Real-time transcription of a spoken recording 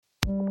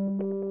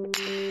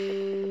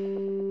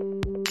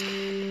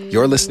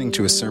You're listening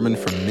to a sermon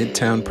from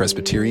Midtown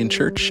Presbyterian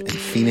Church in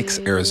Phoenix,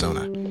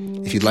 Arizona.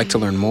 If you'd like to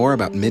learn more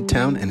about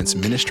Midtown and its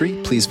ministry,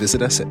 please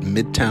visit us at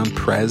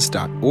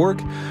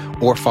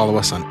midtownpres.org or follow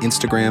us on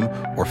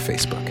Instagram or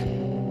Facebook.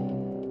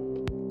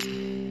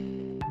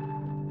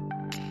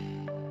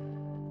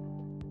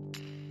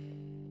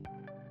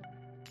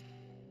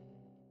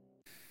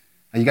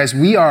 You guys,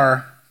 we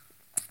are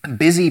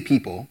busy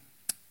people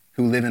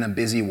who live in a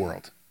busy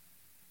world.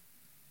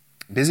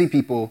 Busy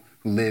people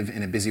who live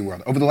in a busy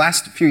world. Over the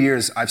last few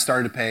years, I've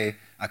started to pay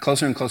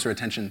closer and closer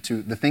attention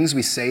to the things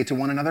we say to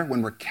one another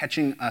when we're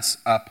catching us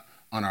up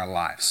on our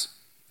lives.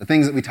 The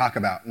things that we talk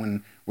about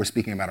when we're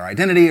speaking about our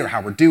identity or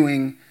how we're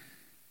doing.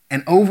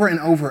 And over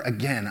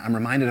again, I'm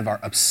reminded of our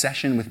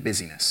obsession with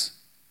busyness.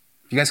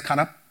 You guys caught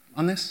up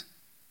on this?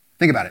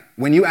 Think about it.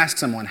 When you ask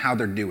someone how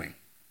they're doing,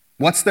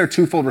 what's their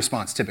twofold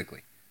response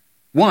typically?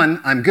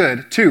 One, I'm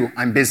good. Two,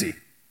 I'm busy.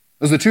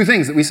 Those are the two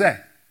things that we say.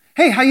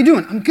 Hey, how you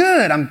doing? I'm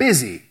good. I'm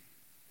busy.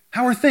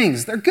 How are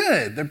things? They're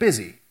good. They're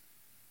busy.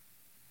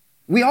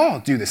 We all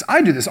do this.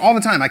 I do this all the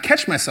time. I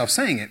catch myself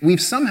saying it. We've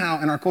somehow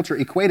in our culture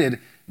equated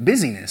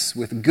busyness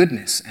with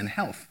goodness and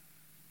health.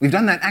 We've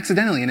done that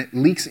accidentally, and it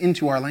leaks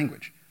into our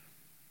language.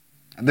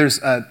 There's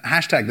a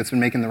hashtag that's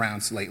been making the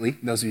rounds lately.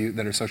 Those of you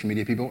that are social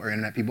media people or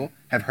internet people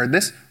have heard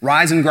this.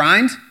 Rise and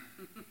grind.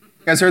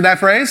 You guys heard that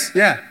phrase?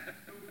 Yeah.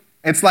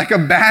 It's like a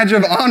badge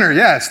of honor.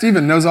 Yeah,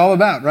 Stephen knows all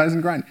about Rise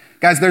and Grind.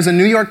 Guys, there's a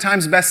New York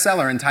Times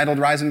bestseller entitled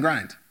Rise and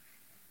Grind.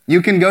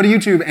 You can go to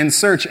YouTube and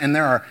search, and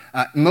there are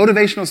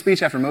motivational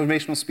speech after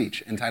motivational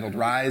speech entitled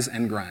Rise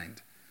and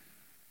Grind.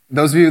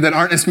 Those of you that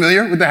aren't as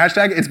familiar with the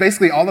hashtag, it's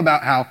basically all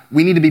about how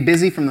we need to be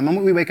busy from the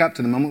moment we wake up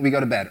to the moment we go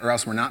to bed, or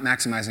else we're not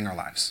maximizing our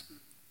lives.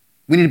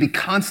 We need to be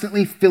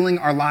constantly filling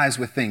our lives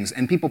with things,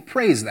 and people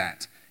praise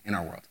that in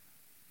our world.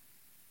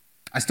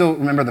 I still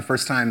remember the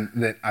first time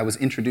that I was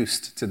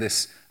introduced to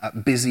this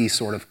busy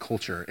sort of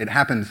culture. It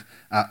happened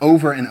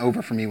over and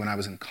over for me when I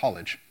was in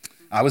college.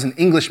 I was an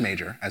English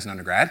major as an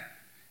undergrad.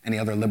 Any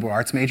other liberal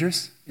arts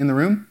majors in the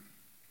room?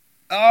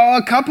 Oh,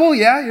 a couple?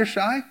 Yeah, you're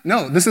shy?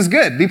 No, this is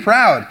good. Be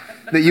proud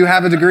that you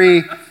have a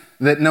degree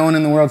that no one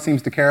in the world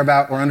seems to care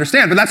about or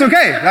understand. But that's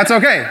okay. That's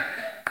okay.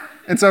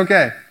 It's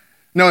okay.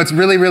 No, it's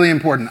really, really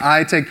important.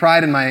 I take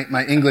pride in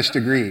my English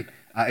degree.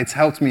 It's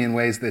helped me in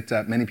ways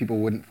that many people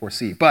wouldn't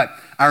foresee. But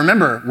I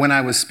remember when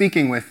I was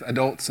speaking with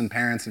adults and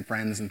parents and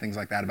friends and things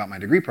like that about my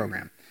degree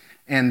program.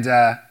 And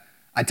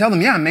I'd tell them,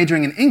 yeah, I'm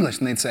majoring in English.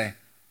 And they'd say,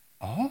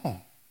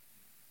 oh,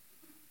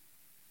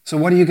 so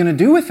what are you going to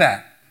do with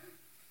that?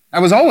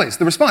 That was always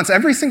the response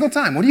every single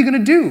time. What are you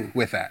going to do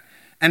with that?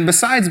 And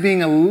besides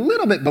being a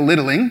little bit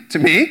belittling to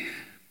me,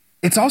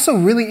 it's also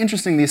really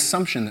interesting the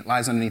assumption that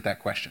lies underneath that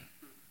question.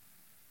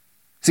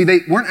 See, they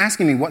weren't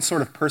asking me what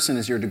sort of person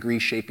is your degree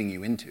shaping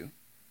you into.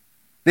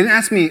 They didn't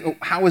ask me, oh,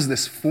 how is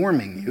this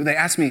forming you? They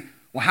asked me,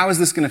 well, how is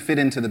this going to fit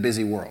into the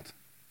busy world?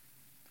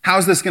 How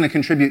is this going to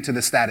contribute to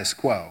the status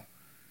quo?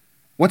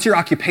 What's your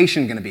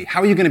occupation going to be?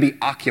 How are you going to be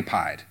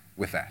occupied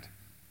with that?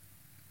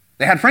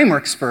 They had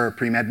frameworks for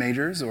pre-med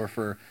majors or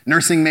for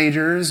nursing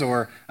majors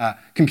or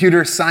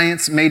computer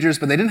science majors,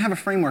 but they didn't have a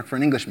framework for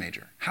an English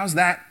major. How's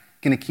that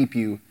going to keep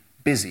you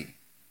busy?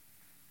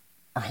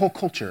 Our whole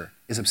culture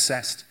is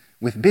obsessed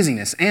with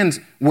busyness,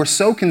 and we're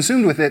so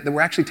consumed with it that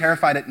we're actually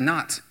terrified at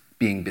not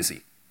being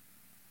busy.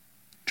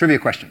 Trivia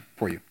question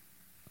for you.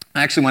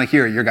 I actually want to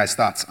hear your guys'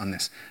 thoughts on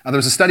this. There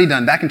was a study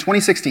done back in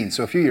 2016,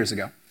 so a few years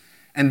ago,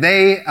 and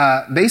they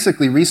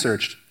basically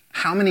researched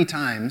how many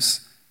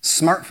times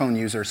smartphone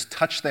users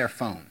touch their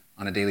phone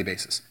on a daily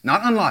basis.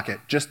 Not unlock it,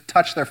 just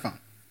touch their phone.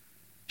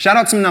 Shout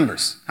out some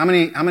numbers. How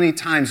many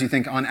times do you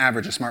think on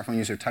average a smartphone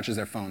user touches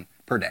their phone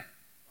per day?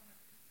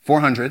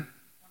 400.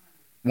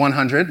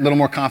 100. A little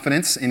more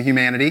confidence in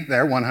humanity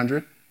there,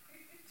 100.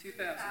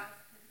 2,000.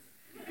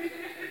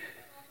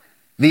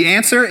 The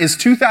answer is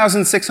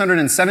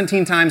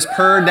 2,617 times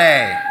per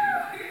day.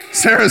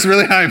 Sarah's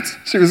really hyped.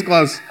 She was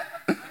close.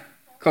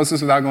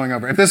 Closest without going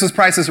over. If this was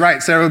Price is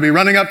Right, Sarah would be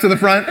running up to the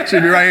front.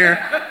 She'd be right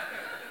here.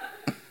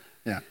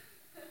 Yeah.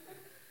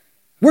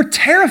 We're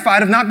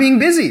terrified of not being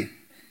busy.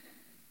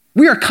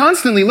 We are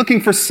constantly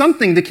looking for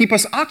something to keep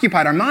us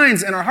occupied. Our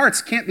minds and our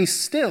hearts can't be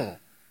still.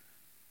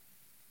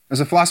 There's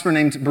a philosopher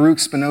named Baruch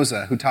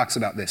Spinoza who talks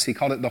about this. He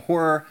called it the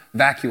horror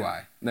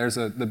vacui. There's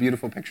the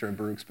beautiful picture of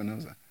Baruch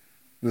Spinoza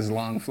with his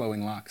long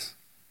flowing locks.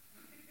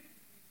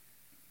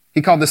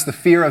 He called this the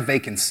fear of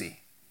vacancy.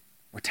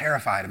 We're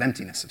terrified of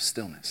emptiness, of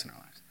stillness in our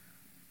lives.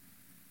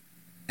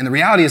 And the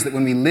reality is that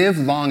when we live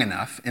long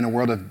enough in a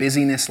world of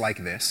busyness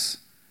like this,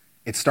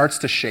 it starts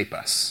to shape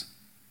us.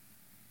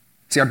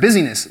 See, our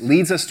busyness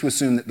leads us to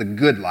assume that the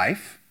good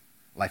life,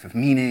 life of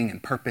meaning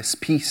and purpose,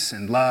 peace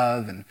and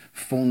love and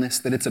fullness,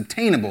 that it's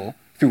obtainable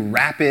through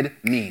rapid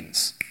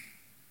means.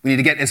 We need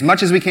to get as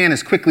much as we can,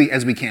 as quickly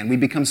as we can. We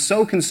become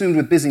so consumed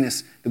with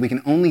busyness that we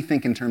can only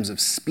think in terms of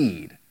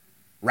speed,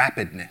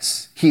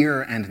 rapidness,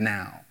 here and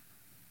now.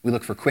 We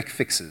look for quick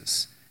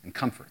fixes and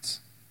comforts.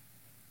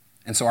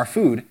 And so our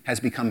food has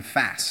become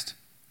fast,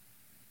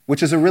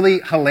 which is a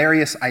really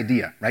hilarious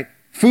idea, right?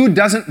 Food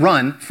doesn't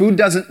run, food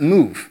doesn't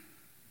move.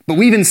 But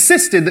we've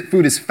insisted that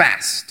food is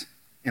fast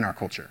in our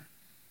culture.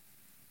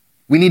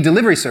 We need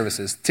delivery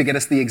services to get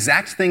us the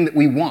exact thing that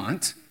we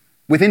want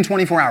within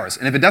 24 hours.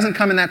 And if it doesn't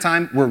come in that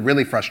time, we're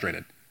really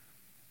frustrated.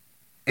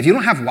 If you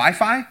don't have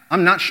Wi-Fi,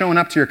 I'm not showing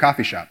up to your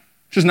coffee shop.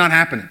 It's just not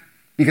happening.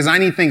 Because I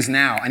need things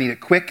now. I need it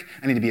quick.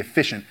 I need to be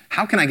efficient.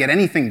 How can I get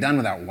anything done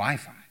without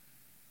Wi-Fi?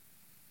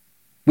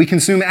 We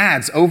consume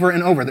ads over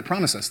and over that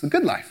promise us the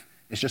good life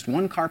is just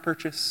one car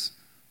purchase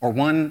or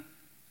one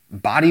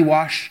body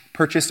wash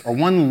purchase or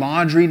one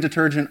laundry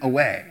detergent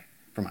away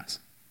from us.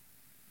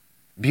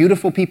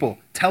 Beautiful people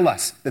tell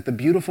us that the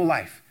beautiful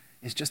life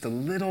is just a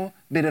little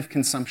bit of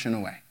consumption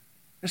away.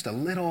 Just a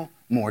little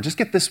more. Just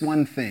get this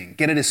one thing.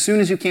 Get it as soon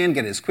as you can.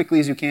 Get it as quickly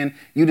as you can.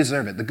 You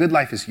deserve it. The good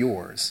life is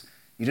yours.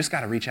 You just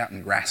got to reach out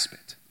and grasp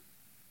it.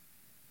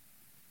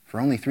 For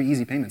only 3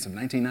 easy payments of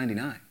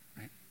 $19.99,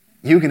 right?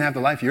 You can have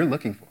the life you're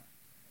looking for.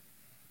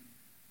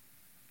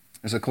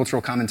 There's a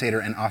cultural commentator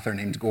and author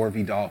named Gore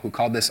Vidal who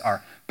called this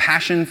our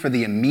passion for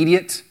the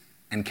immediate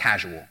and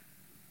casual.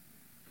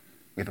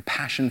 We have a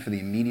passion for the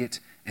immediate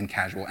and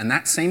casual. And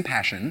that same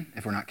passion,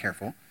 if we're not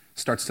careful,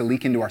 starts to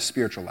leak into our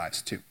spiritual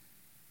lives too.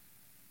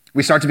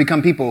 We start to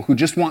become people who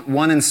just want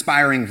one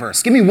inspiring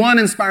verse. Give me one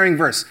inspiring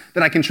verse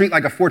that I can treat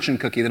like a fortune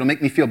cookie that'll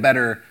make me feel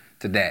better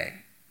today.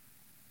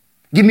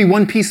 Give me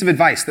one piece of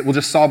advice that will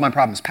just solve my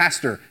problems.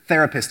 Pastor,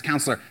 therapist,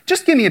 counselor,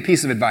 just give me a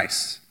piece of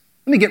advice.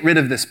 Let me get rid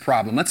of this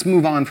problem. Let's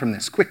move on from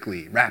this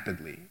quickly,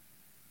 rapidly.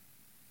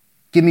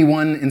 Give me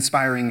one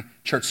inspiring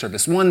church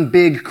service, one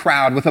big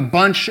crowd with a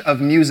bunch of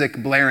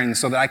music blaring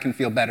so that I can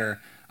feel better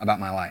about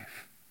my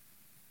life.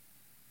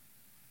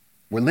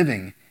 We're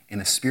living in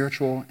a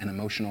spiritual and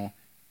emotional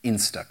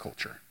Insta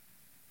culture.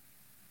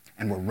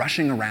 And we're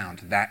rushing around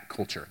that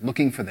culture,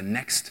 looking for the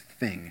next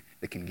thing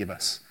that can give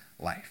us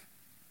life.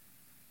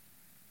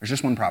 There's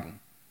just one problem.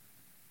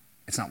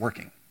 It's not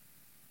working.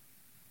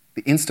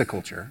 The Insta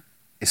culture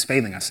is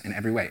failing us in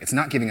every way. It's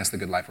not giving us the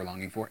good life we're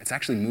longing for. It's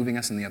actually moving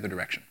us in the other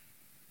direction.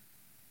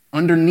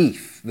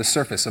 Underneath the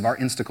surface of our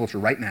Insta culture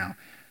right now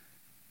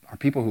are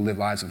people who live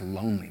lives of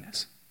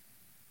loneliness,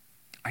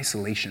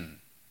 isolation,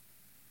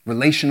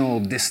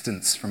 relational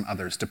distance from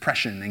others,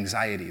 depression,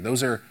 anxiety.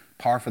 Those are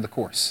par for the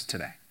course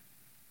today.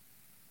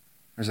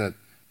 There's a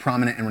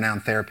prominent and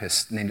renowned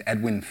therapist named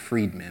Edwin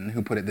Friedman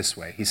who put it this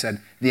way. He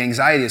said, the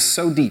anxiety is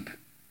so deep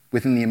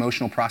within the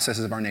emotional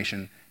processes of our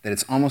nation that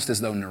it's almost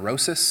as though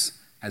neurosis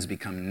has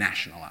become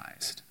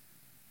nationalized.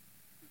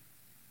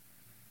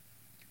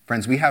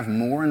 Friends, we have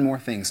more and more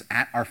things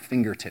at our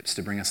fingertips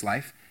to bring us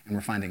life, and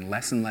we're finding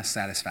less and less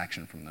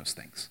satisfaction from those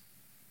things.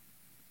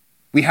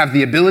 We have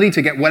the ability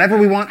to get whatever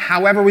we want,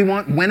 however we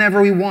want,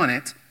 whenever we want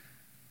it,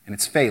 and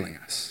it's failing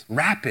us.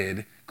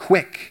 Rapid,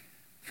 quick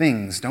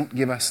things don't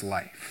give us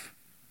life.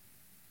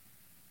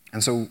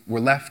 And so we're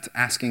left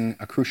asking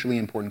a crucially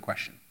important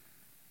question.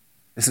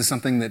 This is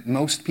something that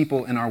most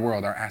people in our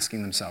world are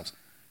asking themselves.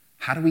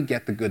 How do we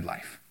get the good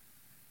life?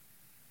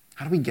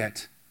 How do we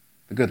get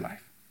the good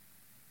life?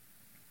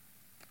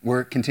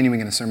 We're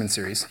continuing in a sermon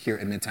series here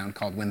at Midtown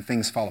called When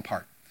Things Fall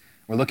Apart.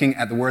 We're looking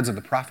at the words of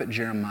the prophet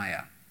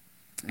Jeremiah.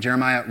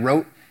 Jeremiah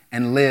wrote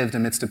and lived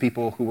amidst a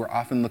people who were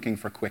often looking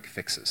for quick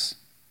fixes,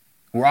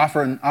 who were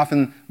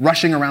often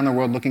rushing around the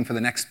world looking for the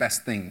next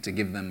best thing to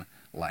give them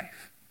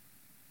life.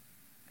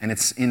 And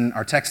it's in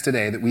our text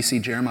today that we see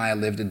Jeremiah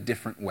lived a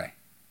different way.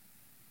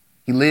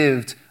 He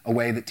lived a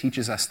way that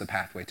teaches us the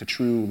pathway to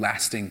true,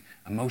 lasting,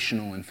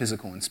 emotional and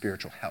physical and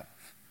spiritual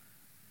health.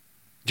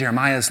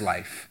 Jeremiah's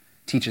life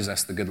teaches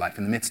us the good life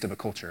in the midst of a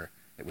culture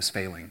that was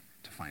failing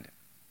to find it.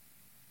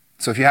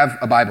 So if you have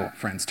a Bible,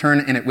 friends, turn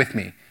in it with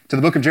me to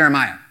the book of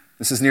Jeremiah.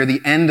 This is near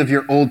the end of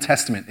your Old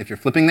Testament. If you're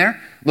flipping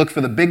there, look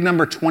for the big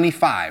number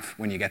 25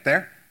 when you get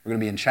there. We're going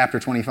to be in chapter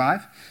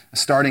 25,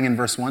 starting in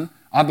verse 1.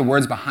 I'll have the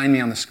words behind me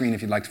on the screen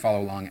if you'd like to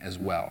follow along as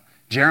well.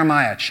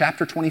 Jeremiah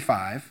chapter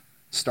 25,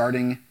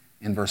 starting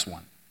in verse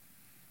 1.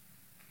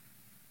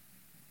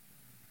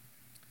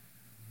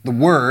 The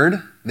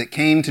word that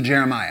came to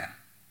Jeremiah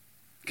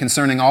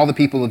concerning all the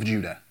people of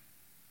Judah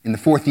in the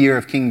 4th year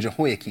of King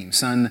Jehoiakim,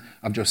 son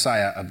of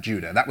Josiah of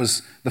Judah. That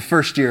was the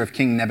 1st year of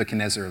King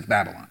Nebuchadnezzar of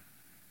Babylon,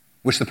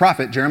 which the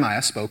prophet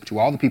Jeremiah spoke to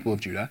all the people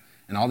of Judah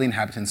and all the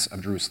inhabitants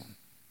of Jerusalem.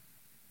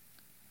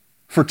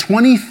 For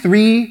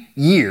 23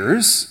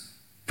 years,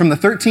 from the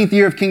 13th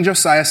year of King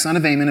Josiah, son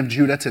of Ammon of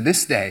Judah, to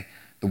this day,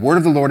 the word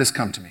of the Lord has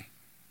come to me,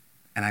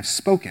 and I've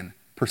spoken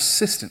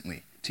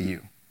persistently to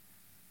you.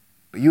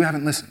 But you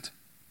haven't listened.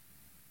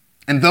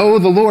 And though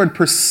the Lord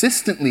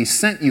persistently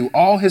sent you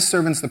all his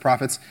servants, the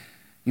prophets,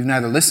 you've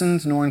neither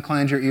listened nor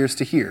inclined your ears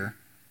to hear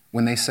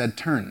when they said,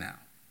 turn now,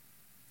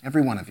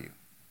 every one of you,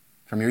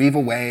 from your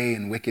evil way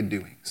and wicked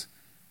doings.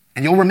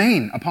 And you'll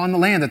remain upon the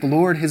land that the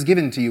Lord has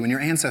given to you and your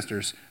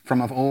ancestors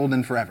from of old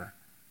and forever.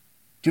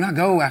 Do not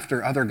go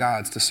after other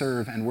gods to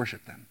serve and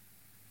worship them,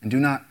 and do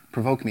not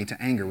provoke me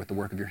to anger with the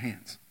work of your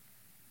hands.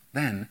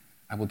 Then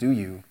I will do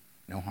you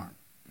no harm.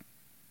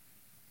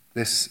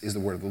 This is the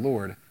word of the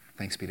Lord.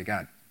 Thanks be to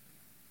God.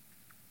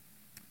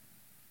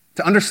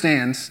 To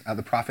understand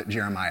the prophet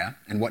Jeremiah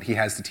and what he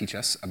has to teach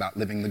us about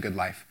living the good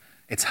life,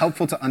 it's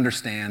helpful to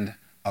understand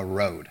a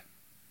road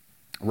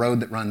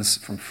that runs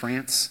from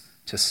France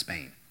to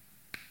Spain.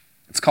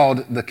 It's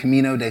called the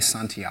Camino de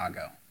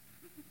Santiago.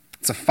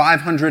 It's a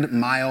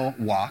 500-mile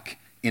walk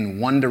in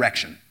one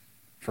direction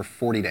for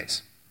 40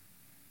 days.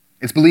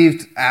 It's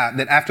believed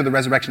that after the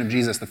resurrection of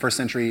Jesus, the first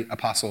century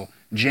apostle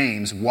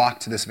James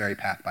walked this very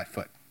path by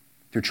foot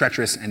through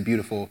treacherous and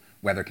beautiful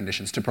weather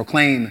conditions to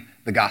proclaim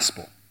the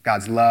gospel,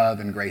 God's love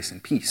and grace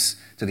and peace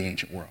to the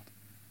ancient world.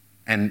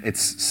 And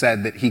it's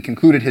said that he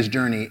concluded his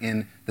journey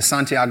in the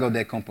Santiago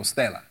de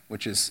Compostela,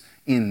 which is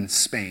in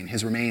Spain.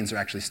 His remains are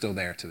actually still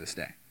there to this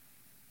day.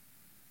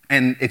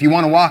 And if you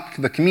want to walk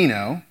the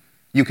Camino,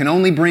 you can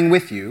only bring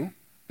with you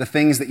the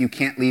things that you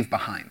can't leave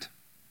behind.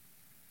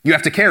 You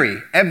have to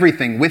carry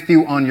everything with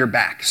you on your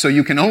back, so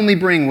you can only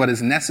bring what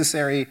is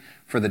necessary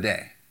for the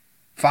day.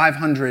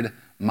 500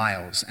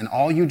 miles, and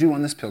all you do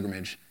on this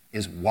pilgrimage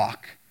is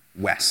walk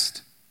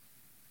west.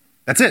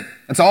 That's it.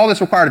 That's all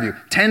that's required of you.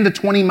 10 to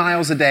 20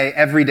 miles a day,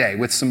 every day,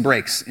 with some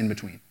breaks in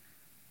between.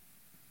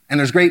 And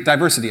there's great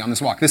diversity on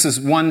this walk. This is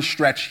one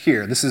stretch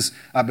here. This is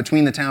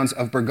between the towns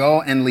of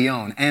Burgos and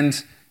Lyon,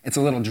 and it's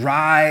a little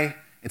dry,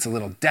 it's a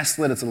little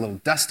desolate, it's a little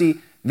dusty.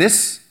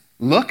 This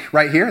look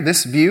right here,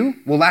 this view,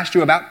 will last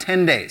you about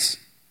 10 days.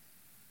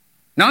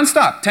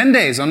 Non-stop, 10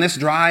 days on this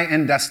dry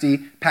and dusty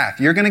path.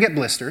 You're going to get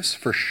blisters,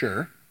 for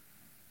sure.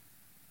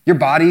 Your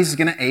body's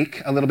going to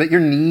ache a little bit. Your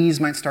knees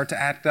might start to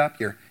act up.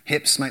 Your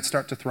hips might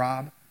start to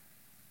throb.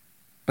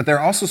 But there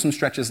are also some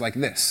stretches like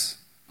this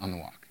on the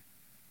walk.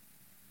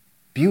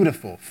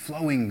 Beautiful,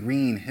 flowing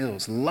green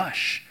hills,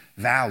 lush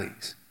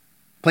valleys,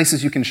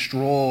 places you can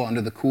stroll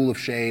under the cool of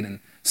shade and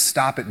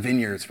stop at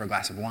vineyards for a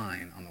glass of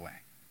wine on the way.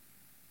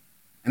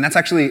 And that's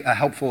actually a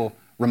helpful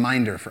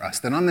reminder for us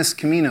that on this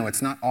Camino,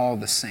 it's not all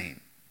the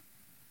same.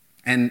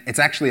 And it's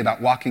actually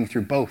about walking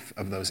through both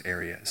of those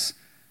areas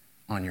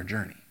on your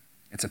journey.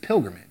 It's a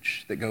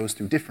pilgrimage that goes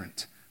through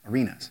different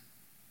arenas.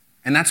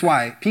 And that's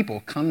why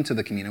people come to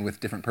the Camino with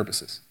different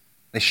purposes.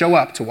 They show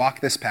up to walk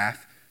this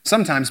path,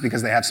 sometimes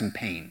because they have some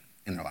pain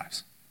in their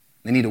lives.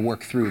 They need to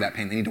work through that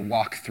pain. They need to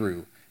walk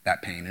through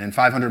that pain. And in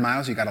 500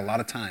 miles, you've got a lot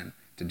of time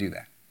to do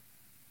that.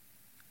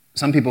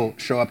 Some people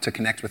show up to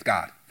connect with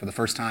God for the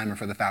first time or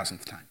for the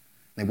 1,000th time.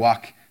 They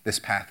walk this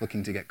path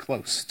looking to get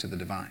close to the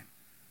divine.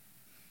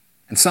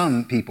 And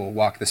some people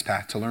walk this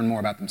path to learn more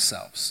about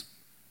themselves.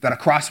 They're at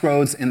a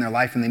crossroads in their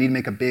life and they need to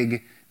make a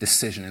big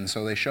decision. And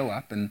so they show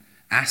up and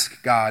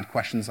ask God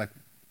questions like,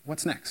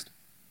 what's next?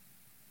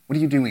 What are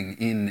you doing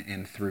in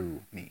and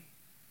through me?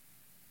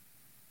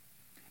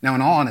 Now,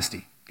 in all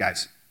honesty,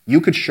 guys,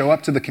 you could show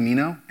up to the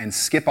Camino and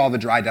skip all the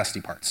dry, dusty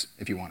parts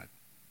if you wanted.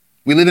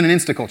 We live in an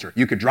Insta-culture.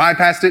 You could drive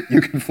past it,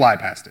 you could fly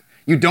past it.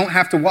 You don't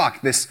have to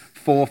walk this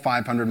full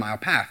 500-mile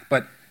path,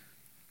 but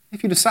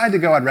if you decide to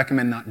go, I'd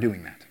recommend not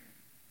doing that.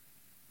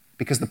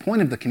 Because the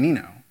point of the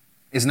Camino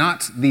is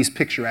not these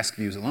picturesque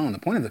views alone. The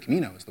point of the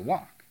Camino is the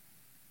walk.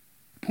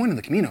 The point of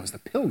the Camino is the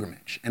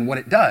pilgrimage and what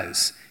it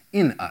does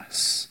in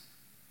us.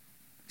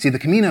 See, the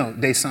Camino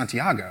de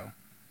Santiago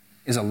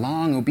is a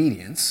long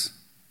obedience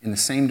in the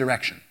same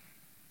direction.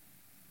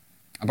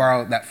 I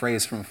borrow that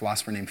phrase from a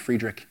philosopher named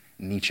Friedrich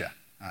Nietzsche.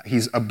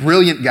 He's a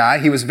brilliant guy.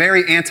 He was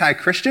very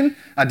anti-Christian,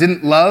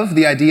 didn't love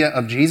the idea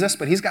of Jesus,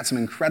 but he's got some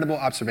incredible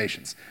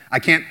observations. I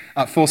can't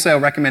full sail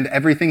recommend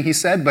everything he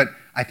said, but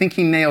I think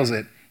he nails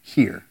it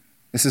here.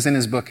 This is in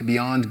his book,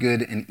 Beyond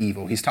Good and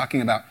Evil. He's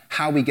talking about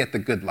how we get the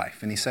good life,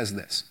 and he says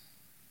this: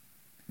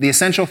 the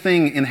essential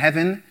thing in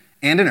heaven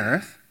and in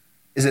earth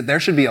is that there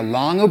should be a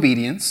long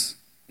obedience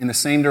in the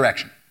same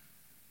direction,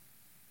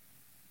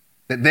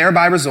 that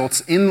thereby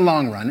results in the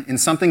long run in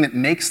something that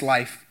makes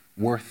life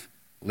worth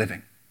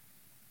living.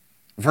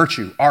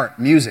 Virtue, art,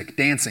 music,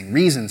 dancing,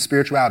 reason,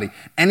 spirituality,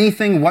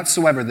 anything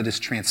whatsoever that is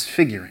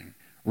transfiguring,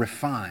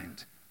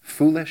 refined,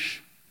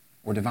 foolish,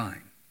 or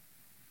divine.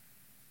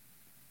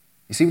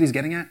 You see what he's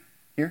getting at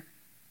here?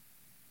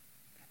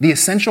 The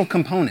essential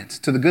component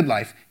to the good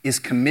life is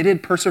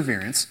committed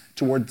perseverance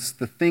towards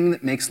the thing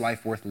that makes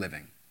life worth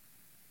living.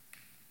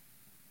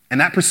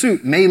 And that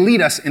pursuit may lead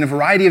us in a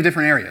variety of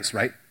different areas,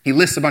 right? He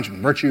lists a bunch of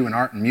them, virtue and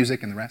art and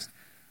music and the rest.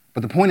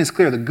 But the point is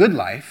clear, the good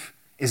life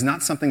is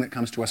not something that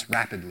comes to us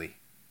rapidly.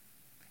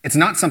 It's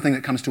not something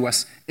that comes to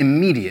us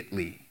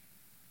immediately.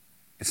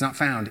 It's not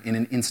found in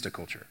an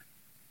Insta-culture.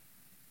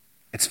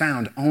 It's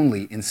found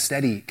only in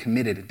steady,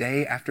 committed,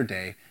 day after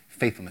day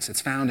faithfulness. It's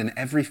found in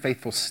every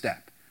faithful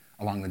step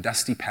along the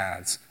dusty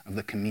paths of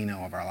the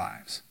Camino of our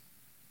lives.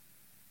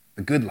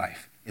 The good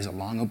life is a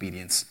long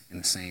obedience in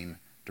the same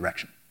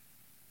direction.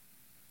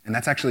 And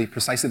that's actually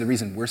precisely the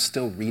reason we're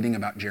still reading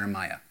about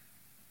Jeremiah.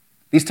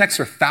 These texts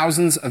are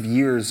thousands of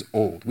years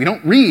old. We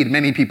don't read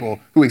many people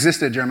who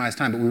existed at Jeremiah's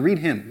time, but we read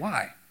him.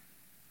 Why?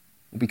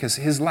 Well, because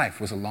his life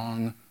was a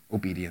long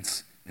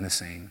obedience in the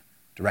same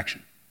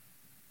direction.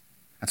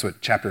 That's what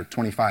chapter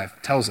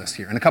 25 tells us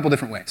here in a couple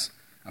different ways.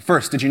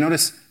 First, did you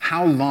notice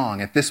how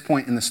long at this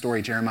point in the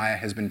story Jeremiah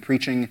has been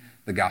preaching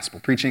the gospel,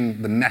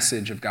 preaching the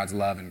message of God's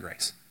love and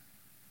grace?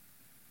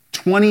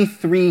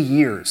 23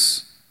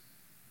 years.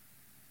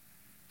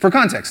 For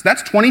context,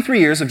 that's 23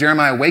 years of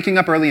Jeremiah waking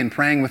up early and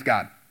praying with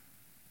God.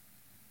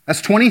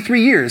 That's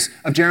 23 years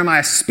of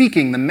Jeremiah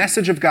speaking the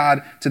message of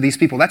God to these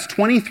people. That's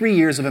 23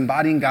 years of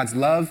embodying God's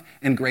love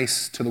and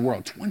grace to the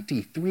world.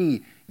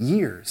 23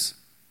 years.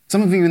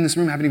 Some of you in this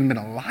room haven't even been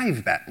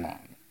alive that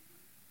long.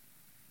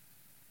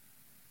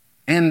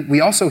 And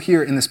we also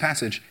hear in this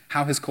passage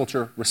how his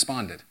culture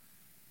responded.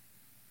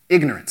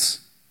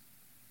 Ignorance.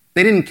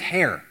 They didn't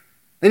care.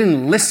 They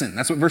didn't listen.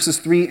 That's what verses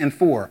 3 and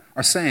 4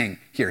 are saying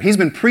here. He's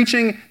been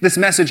preaching this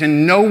message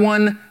and no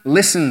one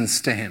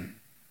listens to him.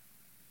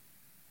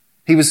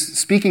 He was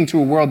speaking to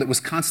a world that was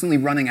constantly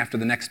running after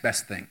the next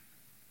best thing.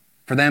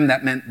 For them,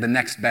 that meant the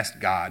next best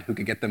God who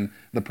could get them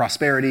the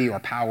prosperity or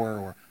power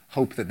or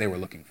hope that they were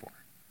looking for.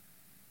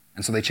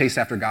 And so they chased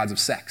after gods of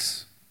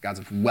sex, gods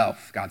of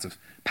wealth, gods of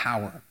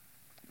power,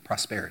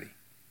 prosperity.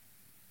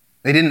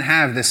 They didn't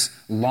have this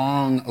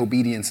long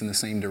obedience in the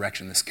same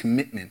direction, this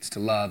commitment to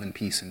love and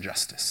peace and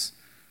justice.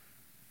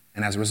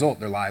 And as a result,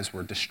 their lives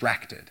were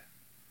distracted,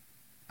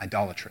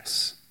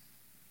 idolatrous,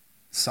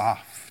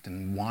 soft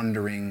and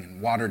wandering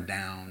and watered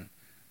down,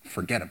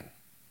 forgettable.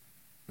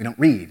 We don't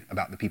read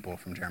about the people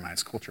from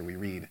Jeremiah's culture. We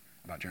read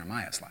about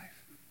Jeremiah's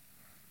life.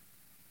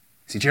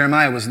 See,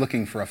 Jeremiah was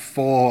looking for a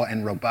full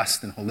and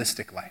robust and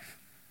holistic life,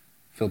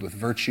 filled with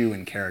virtue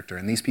and character,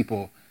 and these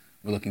people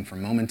were looking for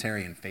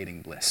momentary and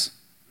fading bliss.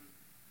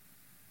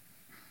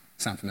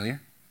 Sound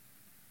familiar?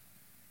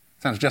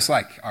 Sounds just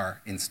like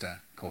our Insta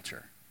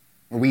culture,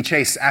 where we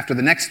chase after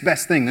the next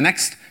best thing, the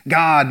next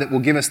God that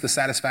will give us the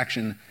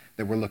satisfaction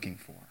that we're looking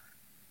for.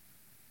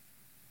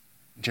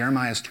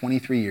 Jeremiah's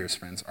 23 years,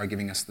 friends, are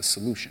giving us the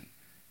solution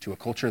to a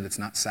culture that's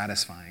not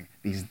satisfying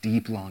these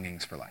deep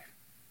longings for life.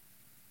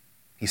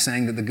 He's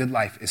saying that the good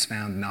life is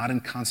found not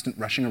in constant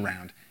rushing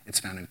around, it's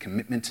found in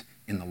commitment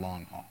in the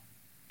long haul.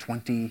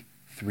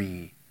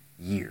 23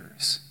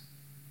 years.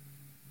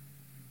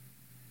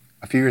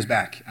 A few years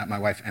back, my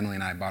wife Emily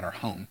and I bought our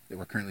home that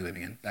we're currently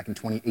living in. Back in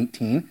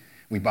 2018,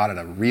 we bought it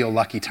at a real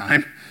lucky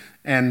time.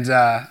 And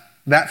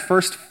that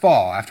first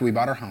fall, after we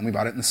bought our home, we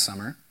bought it in the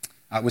summer,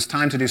 it was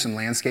time to do some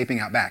landscaping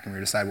out back, and we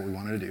decided what we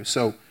wanted to do.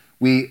 So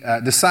we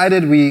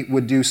decided we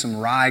would do some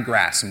rye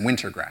grass, some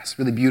winter grass,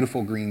 really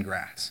beautiful green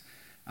grass.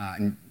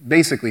 And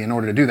basically, in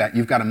order to do that,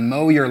 you've got to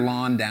mow your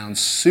lawn down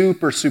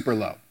super, super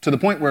low, to the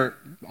point where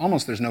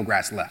almost there's no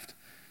grass left.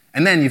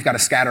 And then you've got to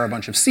scatter a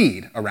bunch of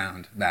seed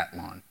around that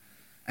lawn.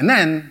 And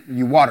then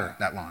you water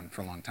that lawn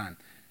for a long time.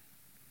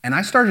 And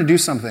I started to do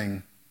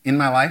something in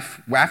my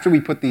life after we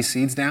put these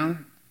seeds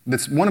down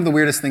that's one of the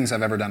weirdest things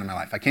I've ever done in my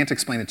life. I can't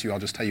explain it to you. I'll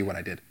just tell you what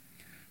I did.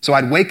 So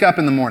I'd wake up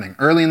in the morning,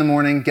 early in the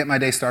morning, get my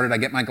day started. I'd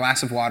get my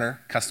glass of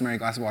water, customary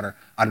glass of water.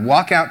 I'd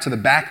walk out to the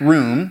back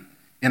room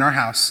in our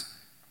house,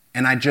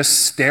 and I'd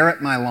just stare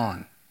at my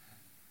lawn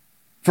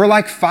for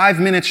like 5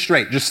 minutes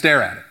straight, just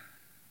stare at it.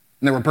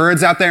 And there were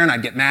birds out there, and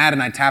I'd get mad,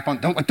 and I'd tap on,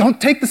 don't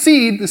take the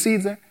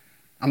seed's there.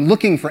 I'm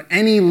looking for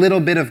any little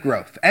bit of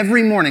growth.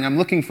 Every morning, I'm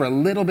looking for a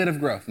little bit of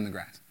growth in the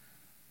grass.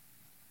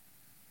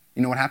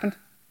 You know what happened?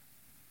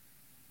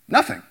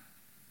 Nothing.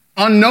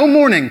 On no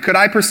morning could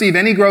I perceive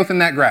any growth in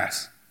that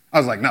grass. I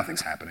was like,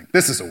 nothing's happening.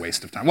 This is a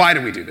waste of time. Why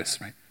do we do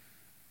this, right?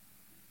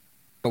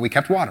 But we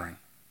kept watering,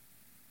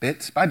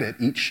 bit by bit,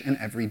 each and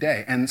every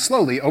day. And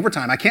slowly, over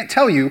time, I can't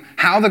tell you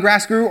how the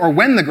grass grew or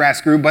when the grass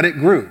grew, but it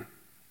grew.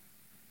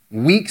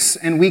 Weeks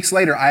and weeks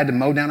later, I had to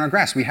mow down our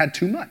grass. We had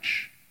too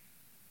much.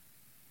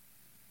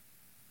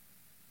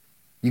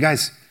 You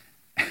guys,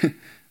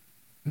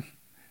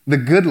 the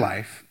good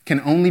life can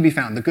only be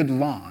found, the good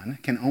lawn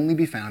can only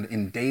be found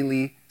in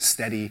daily,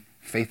 steady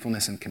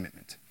faithfulness and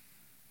commitment.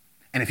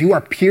 And if you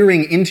are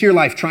peering into your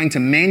life, trying to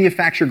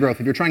manufacture growth,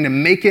 if you're trying to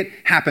make it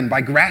happen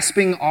by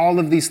grasping all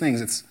of these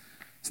things, it's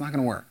not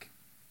going to work.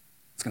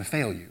 It's going to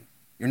fail you.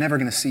 You're never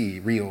going to see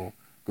real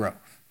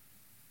growth.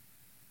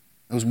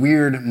 Those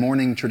weird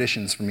morning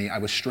traditions for me, I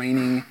was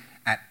straining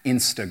at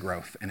insta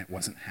growth, and it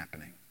wasn't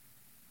happening.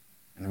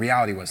 And the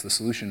reality was the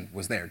solution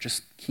was there.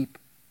 Just keep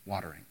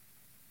watering.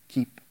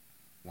 Keep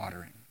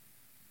watering.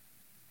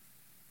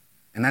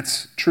 And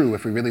that's true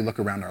if we really look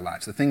around our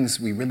lives. The things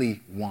we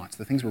really want,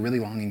 the things we're really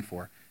longing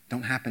for,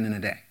 don't happen in a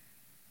day.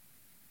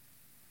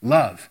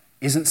 Love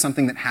isn't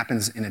something that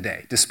happens in a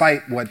day,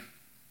 despite what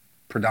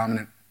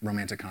predominant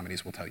romantic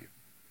comedies will tell you.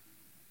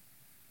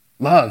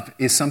 Love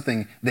is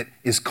something that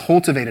is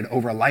cultivated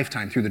over a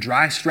lifetime through the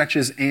dry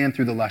stretches and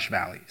through the lush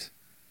valleys.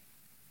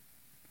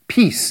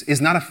 Peace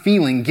is not a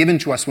feeling given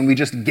to us when we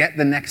just get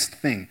the next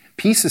thing.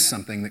 Peace is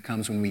something that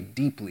comes when we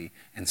deeply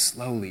and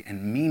slowly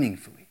and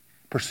meaningfully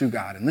pursue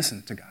God and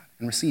listen to God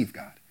and receive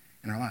God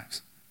in our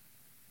lives.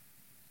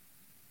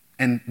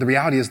 And the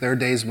reality is there are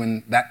days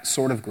when that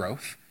sort of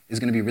growth is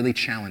going to be really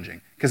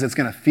challenging because it's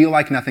going to feel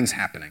like nothing's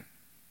happening.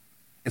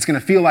 It's going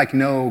to feel like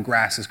no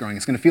grass is growing.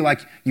 It's going to feel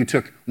like you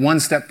took one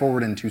step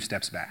forward and 2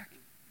 steps back.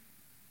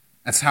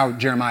 That's how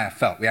Jeremiah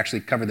felt. We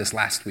actually covered this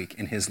last week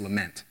in his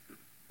lament.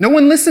 No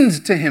one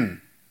listened to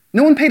him.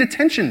 No one paid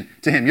attention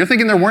to him. You're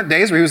thinking there weren't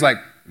days where he was like,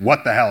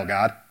 what the hell,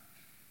 God?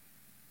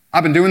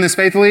 I've been doing this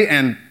faithfully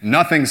and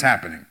nothing's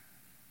happening.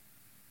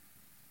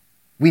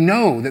 We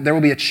know that there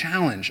will be a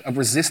challenge of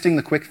resisting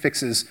the quick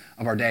fixes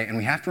of our day, and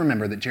we have to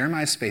remember that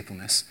Jeremiah's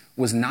faithfulness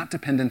was not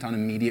dependent on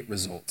immediate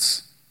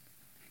results.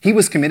 He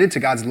was committed to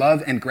God's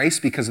love and grace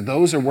because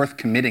those are worth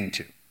committing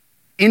to,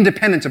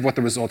 independent of what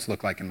the results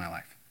look like in my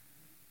life.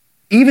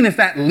 Even if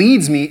that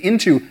leads me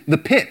into the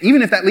pit,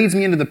 even if that leads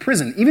me into the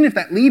prison, even if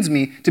that leads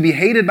me to be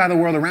hated by the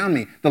world around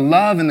me, the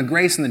love and the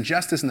grace and the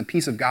justice and the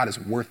peace of God is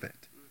worth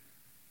it.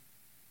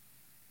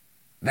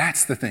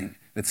 That's the thing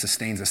that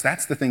sustains us.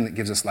 That's the thing that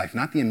gives us life,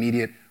 not the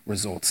immediate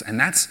results. And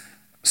that's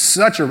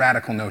such a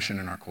radical notion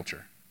in our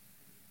culture.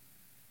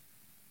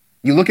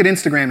 You look at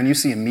Instagram and you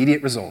see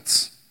immediate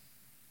results.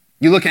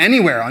 You look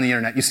anywhere on the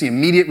internet, you see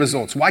immediate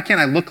results. Why can't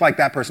I look like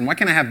that person? Why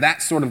can't I have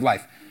that sort of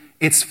life?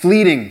 It's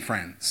fleeting,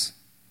 friends.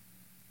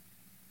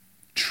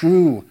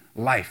 True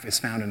life is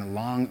found in a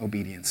long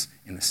obedience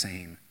in the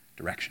same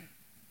direction.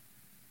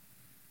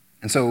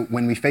 And so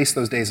when we face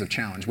those days of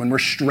challenge, when we're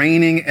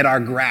straining at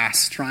our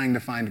grass trying to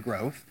find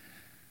growth,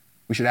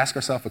 we should ask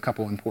ourselves a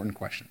couple important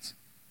questions.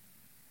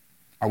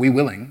 Are we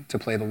willing to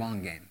play the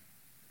long game?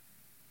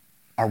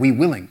 Are we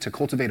willing to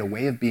cultivate a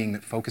way of being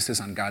that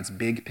focuses on God's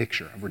big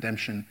picture of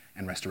redemption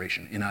and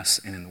restoration in us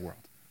and in the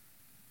world?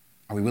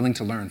 Are we willing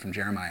to learn from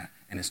Jeremiah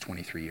and his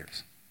 23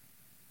 years?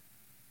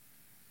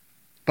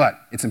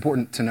 But it's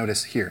important to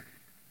notice here,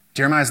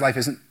 Jeremiah's life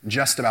isn't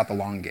just about the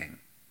long game.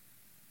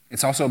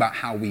 It's also about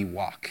how we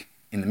walk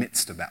in the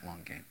midst of that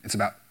long game. It's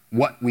about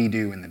what we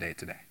do in the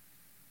day-to-day.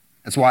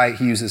 That's why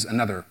he uses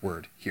another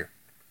word here,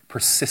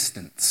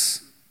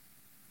 persistence.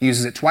 He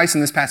uses it twice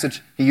in this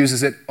passage. He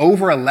uses it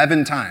over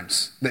 11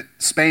 times that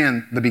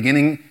span the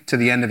beginning to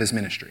the end of his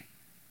ministry.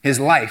 His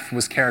life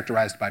was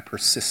characterized by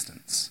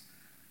persistence.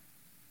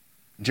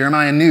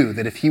 Jeremiah knew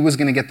that if he was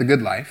going to get the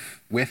good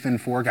life with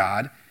and for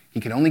God, he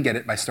could only get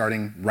it by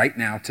starting right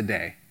now,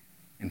 today,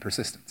 in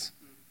persistence.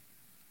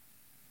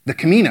 The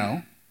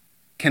Camino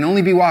can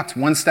only be walked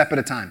one step at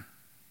a time,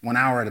 1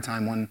 hour at a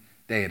time, 1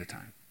 day at a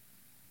time.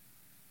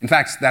 In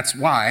fact, that's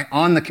why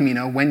on the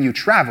Camino, when you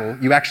travel,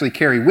 you actually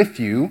carry with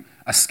you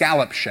a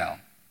scallop shell.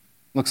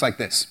 Looks like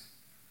this.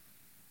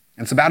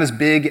 And it's about as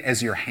big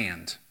as your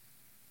hand.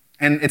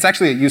 And it's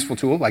actually a useful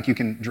tool, like you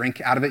can drink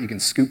out of it, you can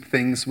scoop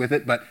things with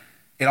it, but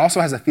it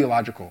also has a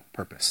theological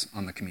purpose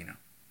on the Camino.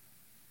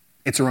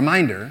 It's a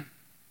reminder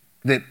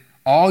that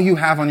all you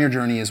have on your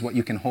journey is what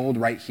you can hold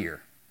right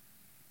here.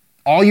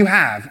 All you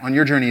have on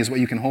your journey is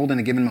what you can hold in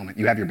a given moment.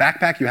 You have your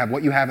backpack, you have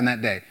what you have in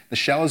that day. The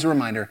shell is a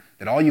reminder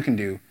that all you can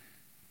do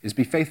is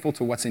be faithful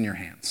to what's in your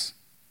hands.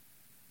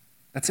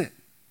 That's it.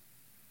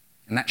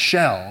 And that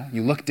shell,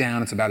 you look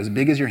down, it's about as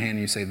big as your hand,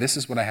 and you say, this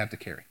is what I have to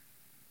carry.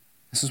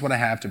 This is what I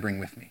have to bring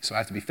with me. So I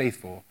have to be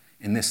faithful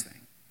in this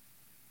thing.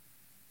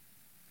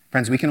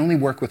 Friends, we can only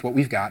work with what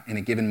we've got in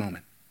a given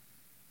moment.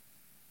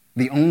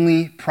 The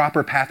only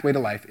proper pathway to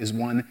life is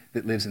one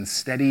that lives in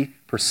steady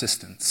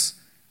persistence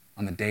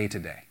on the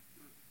day-to-day.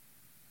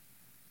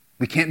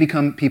 We can't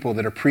become people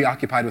that are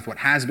preoccupied with what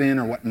has been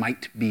or what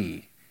might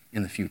be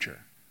in the future.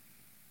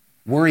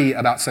 Worry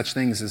about such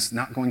things is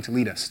not going to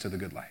lead us to the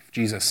good life.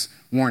 Jesus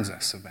warns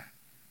us of that.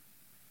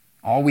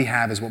 All we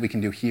have is what we can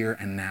do here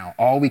and now.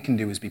 All we can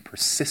do is be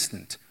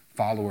persistent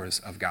followers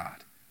of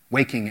God,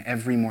 waking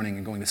every morning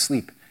and going to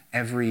sleep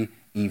every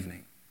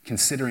evening,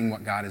 considering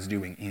what God is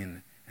doing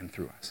in and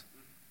through us.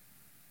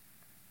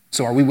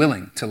 So are we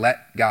willing to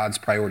let God's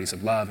priorities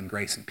of love and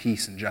grace and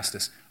peace and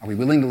justice, are we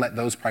willing to let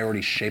those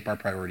priorities shape our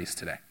priorities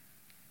today?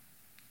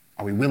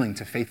 Are we willing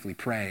to faithfully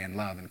pray and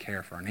love and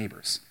care for our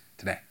neighbors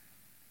today?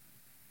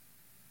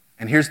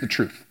 And here's the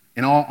truth.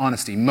 In all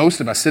honesty,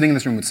 most of us sitting in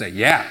this room would say,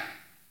 yeah,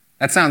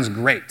 that sounds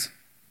great.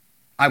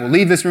 I will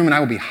leave this room and I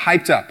will be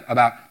hyped up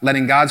about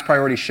letting God's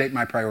priorities shape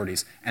my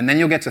priorities. And then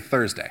you'll get to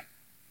Thursday.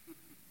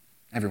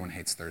 Everyone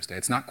hates Thursday.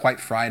 It's not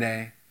quite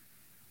Friday.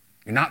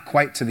 You're not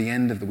quite to the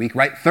end of the week,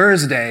 right?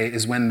 Thursday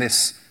is when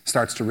this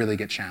starts to really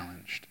get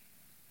challenged.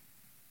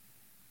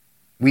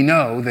 We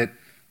know that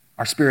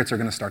our spirits are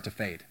going to start to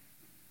fade.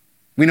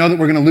 We know that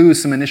we're going to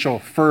lose some initial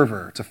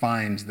fervor to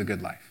find the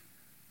good life.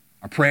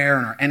 Our prayer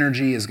and our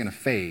energy is going to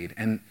fade,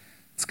 and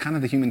it's kind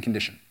of the human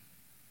condition.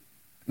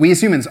 We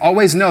as humans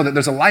always know that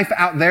there's a life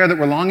out there that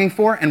we're longing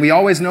for, and we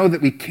always know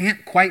that we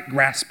can't quite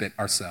grasp it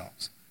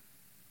ourselves.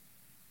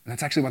 And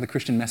that's actually why the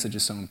Christian message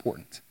is so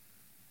important.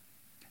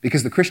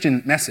 Because the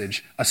Christian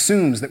message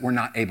assumes that we're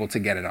not able to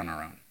get it on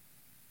our own.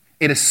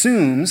 It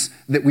assumes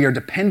that we are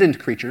dependent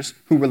creatures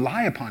who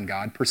rely upon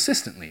God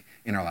persistently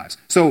in our lives.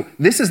 So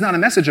this is not a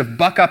message of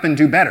buck up and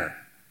do better.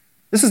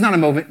 This is not a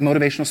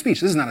motivational speech.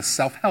 This is not a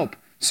self-help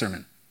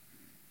sermon.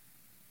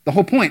 The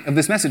whole point of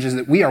this message is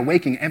that we are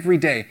waking every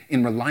day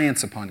in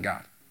reliance upon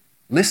God,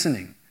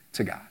 listening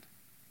to God,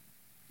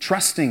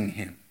 trusting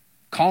Him,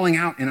 calling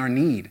out in our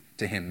need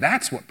to Him.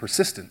 That's what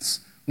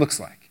persistence looks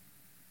like.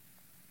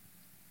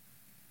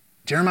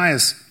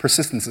 Jeremiah's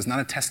persistence is not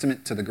a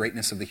testament to the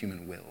greatness of the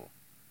human will.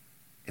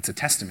 It's a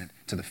testament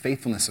to the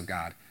faithfulness of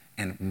God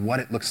and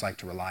what it looks like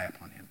to rely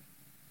upon Him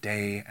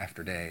day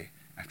after day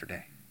after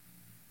day.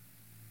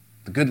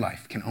 The good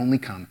life can only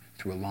come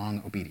through a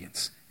long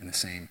obedience in the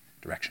same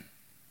direction.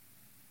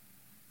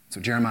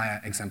 So Jeremiah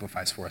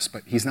exemplifies for us,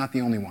 but he's not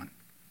the only one.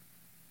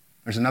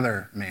 There's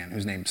another man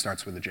whose name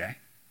starts with a J.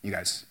 You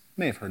guys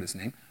may have heard his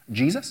name.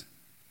 Jesus.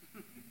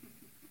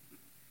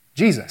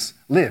 Jesus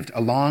lived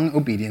a long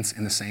obedience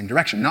in the same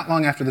direction, not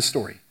long after this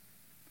story.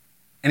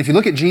 And if you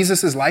look at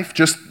Jesus' life,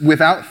 just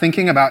without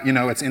thinking about,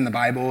 it's in the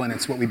Bible and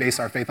it's what we base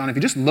our faith on, if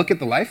you just look at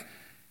the life,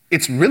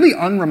 it's really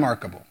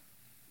unremarkable.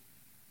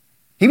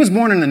 He was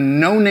born in a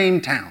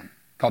no-name town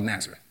called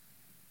Nazareth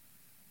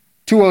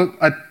to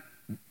a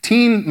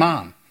teen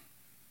mom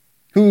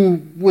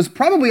who was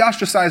probably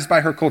ostracized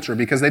by her culture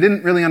because they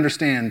didn't really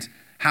understand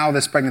how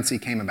this pregnancy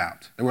came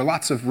about. There were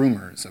lots of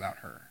rumors about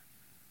her.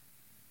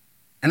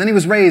 And then he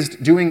was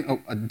raised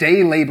doing a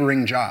day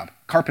laboring job,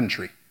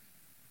 carpentry.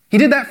 He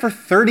did that for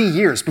 30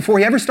 years before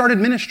he ever started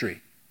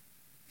ministry.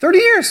 30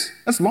 years,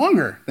 that's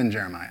longer than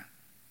Jeremiah.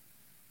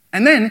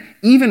 And then,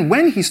 even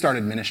when he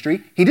started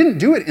ministry, he didn't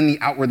do it in the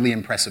outwardly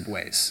impressive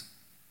ways.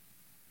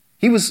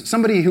 He was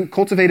somebody who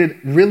cultivated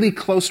really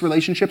close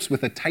relationships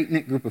with a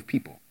tight-knit group of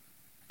people.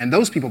 And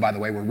those people, by the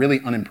way, were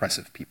really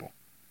unimpressive people.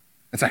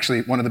 That's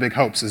actually one of the big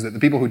hopes, is that the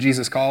people who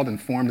Jesus called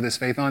and formed this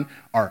faith on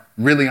are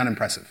really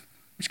unimpressive,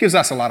 which gives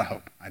us a lot of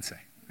hope, I'd say.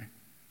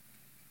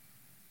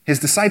 His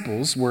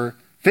disciples were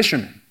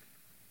fishermen,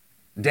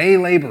 day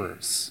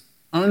laborers,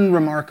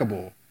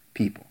 unremarkable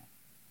people.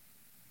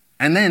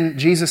 And then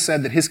Jesus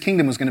said that his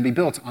kingdom was going to be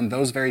built on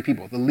those very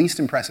people, the least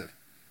impressive.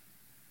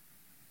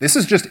 This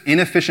is just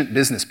inefficient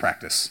business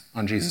practice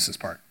on Jesus'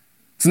 part.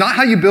 It's not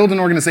how you build an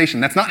organization.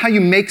 That's not how you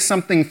make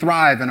something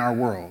thrive in our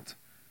world.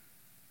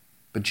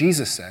 But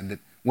Jesus said that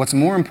what's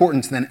more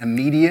important than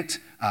immediate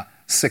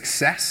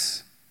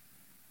success,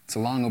 it's a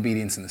long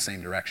obedience in the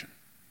same direction.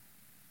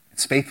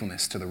 It's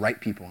faithfulness to the right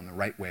people in the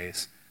right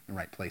ways, in the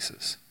right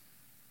places.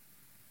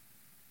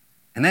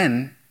 And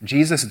then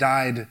Jesus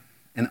died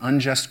an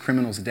unjust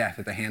criminal's death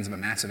at the hands of a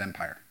massive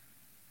empire.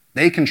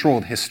 They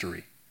controlled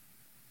history.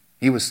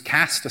 He was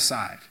cast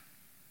aside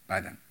by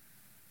them.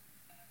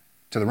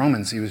 To the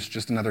Romans, he was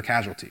just another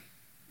casualty.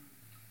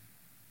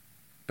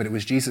 But it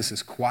was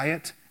Jesus'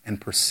 quiet and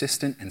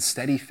persistent and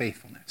steady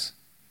faithfulness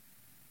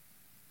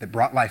that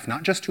brought life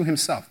not just to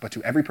himself, but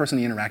to every person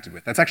he interacted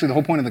with. That's actually the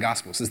whole point of the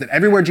Gospels, is that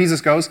everywhere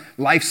Jesus goes,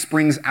 life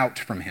springs out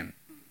from him.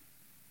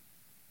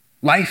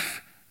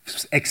 Life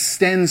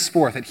extends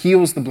forth. It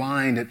heals the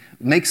blind. It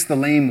makes the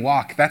lame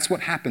walk. That's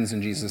what happens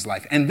in Jesus'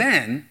 life. And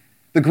then,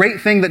 the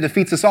great thing that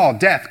defeats us all,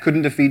 death,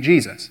 couldn't defeat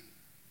Jesus.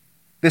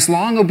 This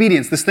long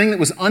obedience, this thing that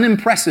was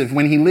unimpressive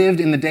when he lived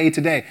in the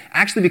day-to-day,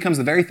 actually becomes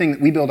the very thing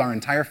that we build our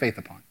entire faith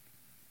upon.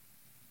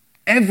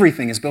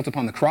 Everything is built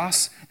upon the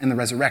cross and the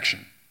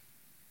resurrection.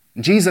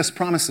 Jesus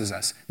promises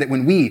us that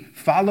when we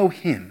follow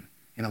him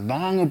in a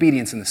long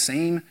obedience in the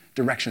same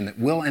direction, that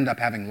we'll end up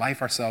having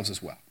life ourselves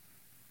as well.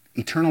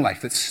 Eternal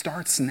life that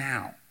starts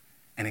now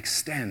and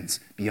extends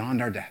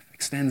beyond our death,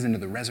 extends into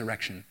the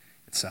resurrection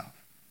itself.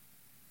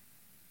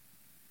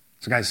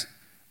 So guys,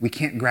 we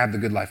can't grab the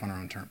good life on our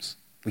own terms.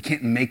 We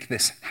can't make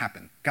this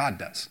happen. God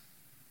does.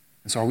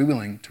 And so are we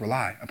willing to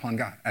rely upon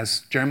God,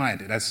 as Jeremiah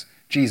did, as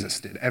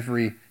Jesus did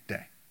every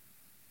day?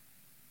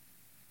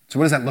 So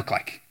what does that look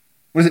like?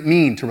 What does it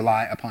mean to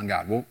rely upon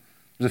God? Well,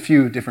 there's a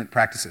few different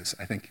practices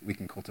I think we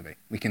can cultivate.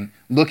 We can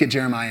look at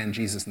Jeremiah and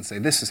Jesus and say,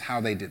 this is how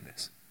they did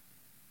this.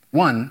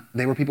 One,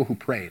 they were people who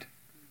prayed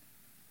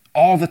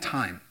all the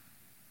time.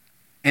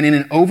 And in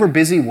an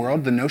overbusy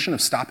world, the notion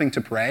of stopping to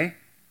pray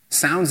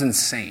sounds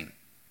insane.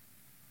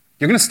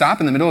 You're going to stop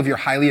in the middle of your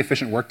highly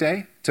efficient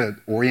workday to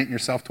orient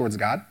yourself towards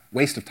God?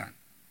 Waste of time.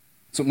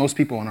 That's what most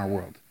people in our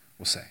world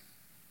will say.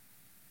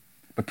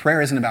 But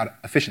prayer isn't about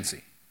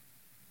efficiency.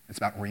 It's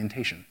about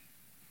orientation.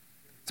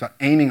 It's about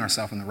aiming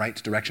ourselves in the right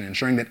direction,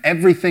 ensuring that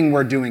everything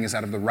we're doing is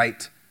out of the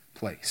right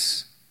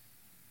place.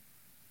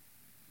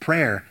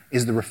 Prayer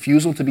is the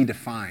refusal to be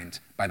defined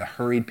by the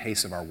hurried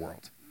pace of our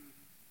world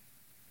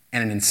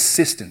and an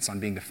insistence on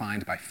being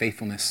defined by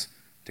faithfulness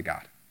to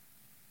God.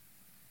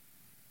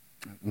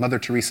 Mother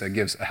Teresa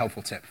gives a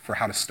helpful tip for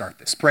how to start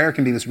this. Prayer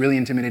can be this really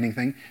intimidating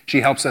thing. She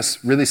helps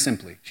us really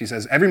simply. She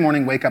says, every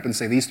morning wake up and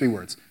say these 3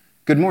 words.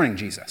 Good morning,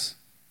 Jesus.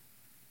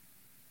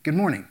 Good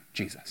morning,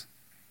 Jesus.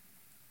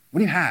 What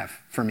do you have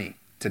for me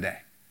today?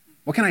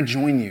 What can I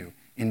join you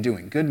in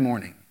doing? Good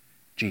morning,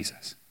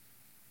 Jesus.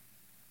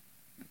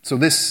 So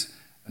this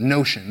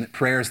notion that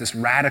prayer is this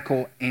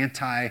radical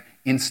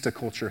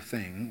anti-insta-culture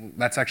thing,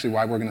 that's actually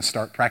why we're going to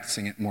start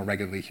practicing it more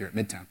regularly here at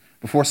Midtown.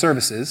 Before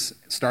services,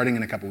 starting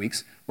in a couple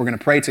weeks, we're going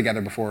to pray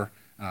together before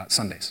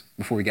Sundays,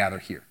 before we gather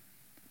here.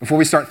 Before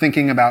we start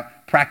thinking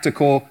about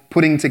practical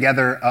putting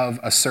together of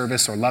a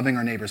service or loving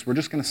our neighbors, we're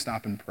just going to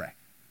stop and pray.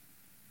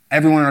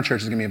 Everyone in our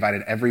church is going to be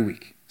invited every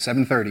week,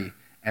 7:30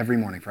 every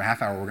morning. For a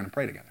half hour, we're going to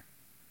pray together.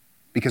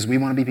 Because we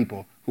want to be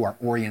people who are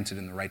oriented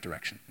in the right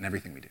direction in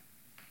everything we do.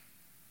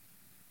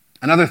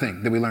 Another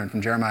thing that we learned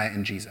from Jeremiah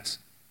and Jesus,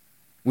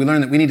 we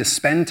learned that we need to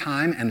spend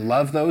time and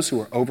love those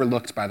who are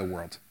overlooked by the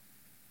world.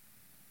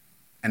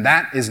 And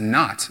that is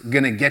not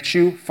going to get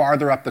you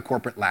farther up the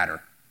corporate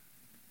ladder.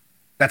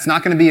 That's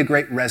not going to be a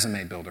great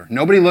resume builder.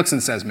 Nobody looks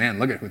and says, man,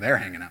 look at who they're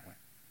hanging out with.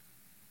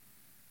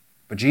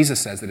 But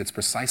Jesus says that it's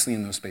precisely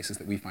in those spaces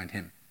that we find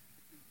him.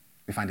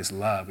 We find his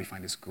love, we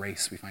find his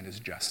grace, we find his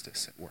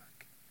justice at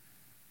work.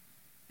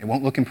 It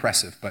won't look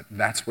impressive, but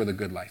that's where the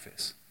good life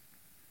is.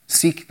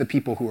 Seek the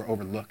people who are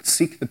overlooked.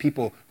 Seek the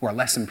people who are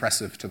less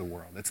impressive to the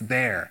world. It's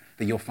there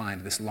that you'll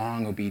find this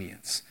long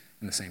obedience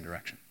in the same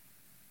direction.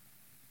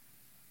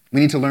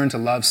 We need to learn to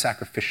love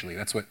sacrificially.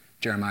 That's what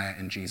Jeremiah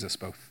and Jesus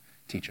both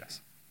teach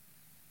us.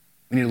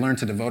 We need to learn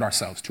to devote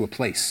ourselves to a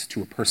place,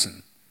 to a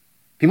person.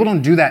 People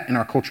don't do that in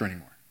our culture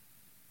anymore.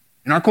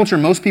 In our culture,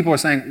 most people are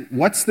saying,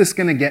 what's this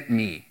going to get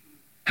me?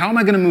 How am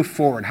I going to move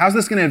forward? How's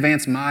this going to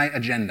advance my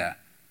agenda?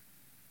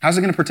 How's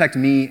it going to protect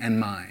me and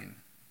mine?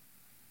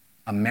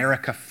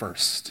 America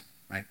first,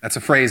 right? That's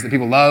a phrase that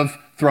people love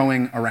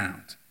throwing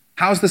around.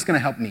 How's this going to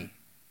help me?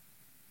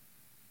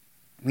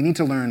 We need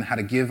to learn how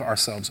to give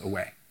ourselves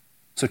away.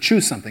 So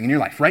choose something in your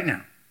life right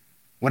now,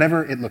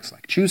 whatever it looks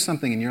like. Choose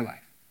something in your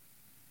life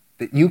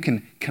that you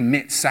can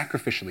commit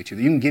sacrificially to,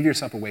 that you can give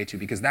yourself away to,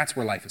 because that's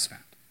where life is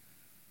found.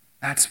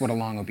 That's what a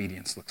long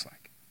obedience looks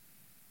like.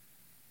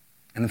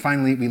 And then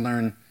finally, we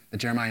learn that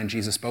Jeremiah and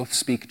Jesus both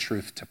speak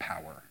truth to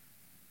power.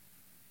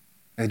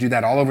 They do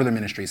that all over their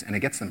ministries, and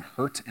it gets them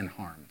hurt and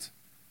harmed.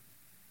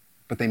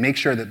 But they make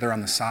sure that they're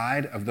on the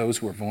side of those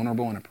who are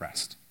vulnerable and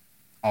oppressed,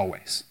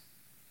 always.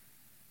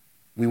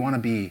 We want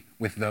to be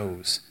with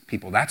those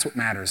people. That's what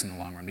matters in the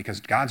long run, because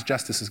God's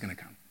justice is going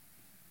to come.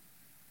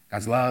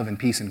 God's love and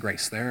peace and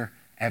grace, they're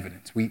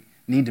evident. We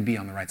need to be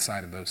on the right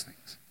side of those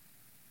things.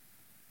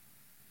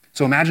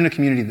 So imagine a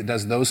community that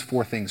does those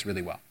four things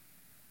really well,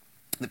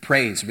 that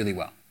prays really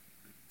well,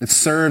 that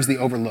serves the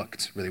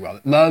overlooked really well,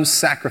 that loves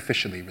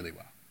sacrificially really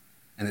well,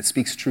 and that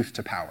speaks truth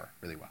to power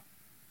really well.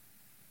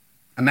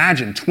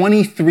 Imagine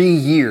 23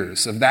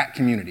 years of that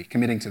community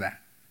committing to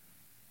that.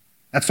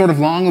 That sort of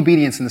long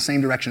obedience in the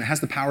same direction, it has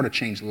the power to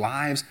change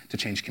lives, to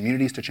change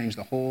communities, to change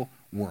the whole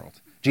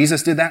world.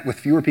 Jesus did that with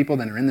fewer people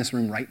than are in this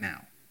room right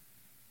now.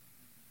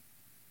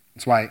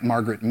 That's why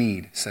Margaret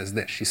Mead says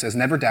this. She says,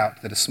 "Never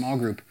doubt that a small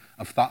group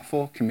of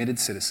thoughtful, committed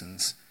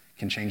citizens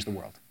can change the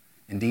world.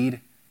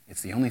 Indeed,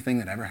 it's the only thing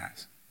that ever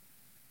has."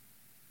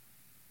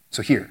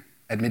 So here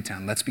at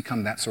Midtown, let's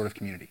become that sort of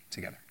community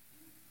together.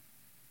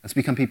 Let's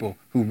become people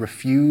who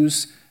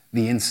refuse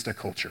the Insta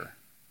culture.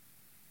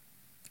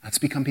 Let's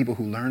become people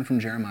who learn from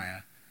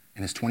Jeremiah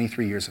and his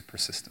 23 years of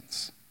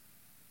persistence.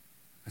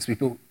 Let's be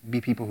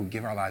people who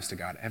give our lives to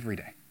God every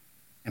day,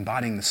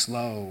 embodying the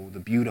slow, the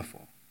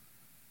beautiful,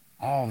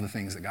 all of the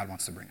things that God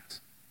wants to bring us.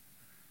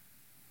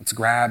 Let's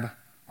grab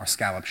our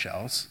scallop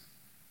shells,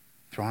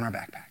 throw on our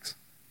backpacks,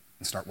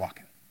 and start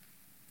walking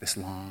this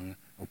long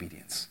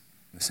obedience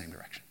in the same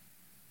direction.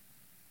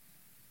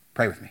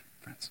 Pray with me,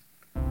 friends.